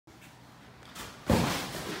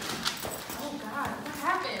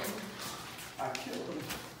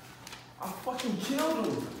fucking killed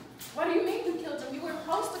him. What do you mean you killed him? You were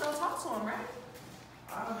supposed to go talk to him, right?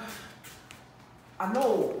 I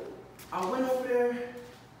know. I went over there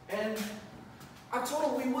and I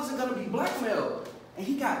told him we wasn't gonna be blackmailed. And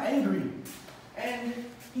he got angry. And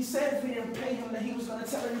he said if we didn't pay him that he was gonna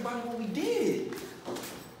tell everybody what we did.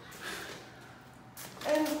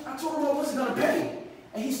 And I told him I wasn't gonna pay.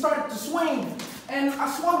 And he started to swing. And I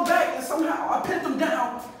swung back and somehow I pinned him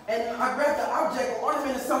down. And I grabbed the object or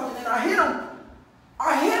ornament or something and I hit him.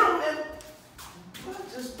 And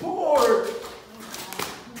blood just poured.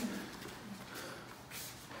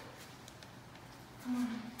 Come on,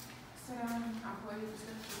 sit down. I'll pour you a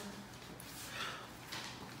prescription.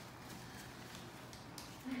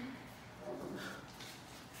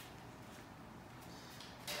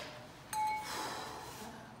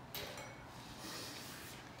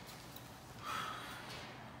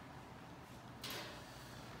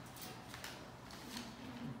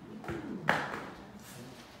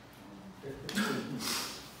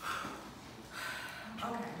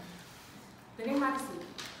 They didn't have to sleep.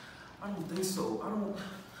 I don't think so. I don't know.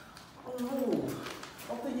 I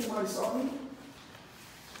don't think anybody saw me.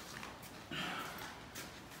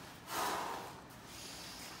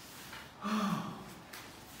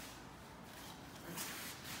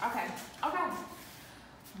 Okay.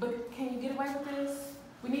 But can you get away with this?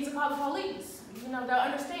 We need to call the police. You know, they'll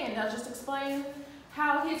understand. They'll just explain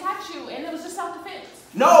how he attacked you, and it was just self-defense.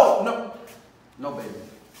 No, baby.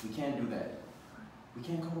 We can't do that. We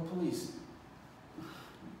can't call the police.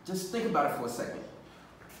 Just think about it for a second.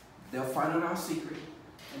 They'll find out our secret,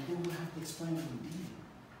 and then we'll have to explain what we did.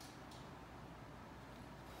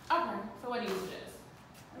 Okay, so what do you suggest?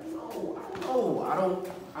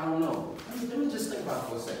 I don't know. Let me just think about it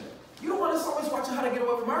for a second. You don't want us always watching How to Get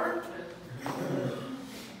Away with Murder?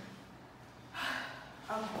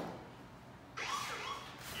 Okay.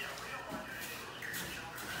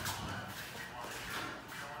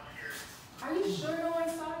 Are you sure no one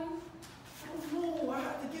saw you? I don't know. I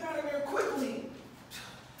have to get out of there quickly.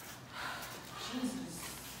 Jesus.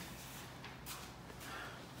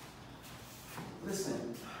 Listen.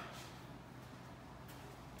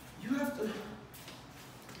 You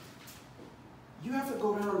have to go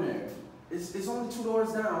down there. It's only 2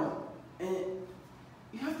 doors down. And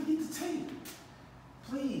you have to get the tape.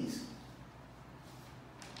 Please.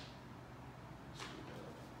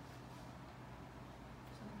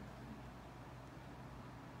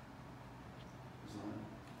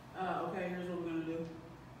 Okay, here's what we're gonna do.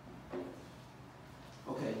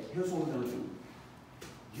 Okay, here's what we're gonna do.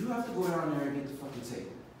 You have to go down there and get the fucking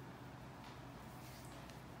tape.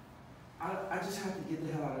 I just have to get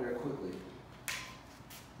the hell out of there quickly.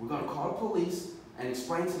 We're gonna call the police and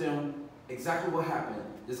explain to them exactly what happened.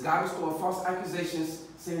 This guy was throwing false accusations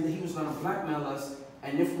saying that he was gonna blackmail us,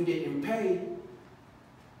 and if we didn't pay,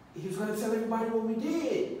 he was gonna tell everybody what we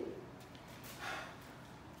did.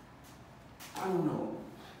 I don't know.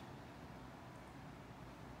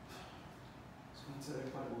 He's gonna tell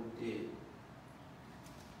everybody what we did.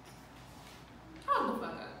 Hold the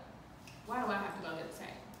fuck up. Why do I have to go get the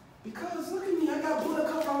tape? Because look at me, I got blood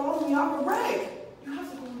covered all over me. I'm a wreck. You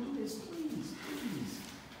have to go and do this, please.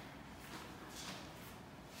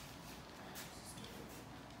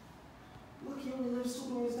 Look, he only lives 2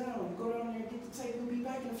 doors down. You go down there and get the tape. We'll be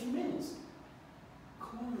back in a few minutes.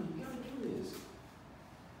 Come on, you gotta do this.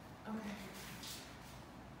 Okay.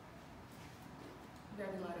 You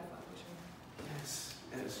gotta be light up with you.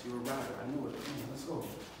 Yes, you're right. I knew it. Come on, let's go.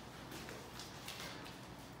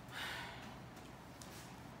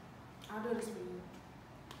 I'll do this for you.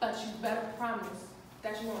 But you better promise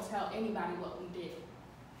that you won't tell anybody what we did.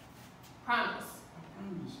 Promise. I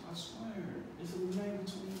promise. I swear. It's a remain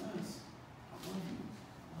between us. I love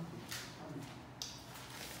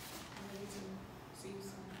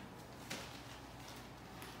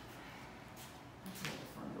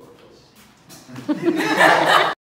you.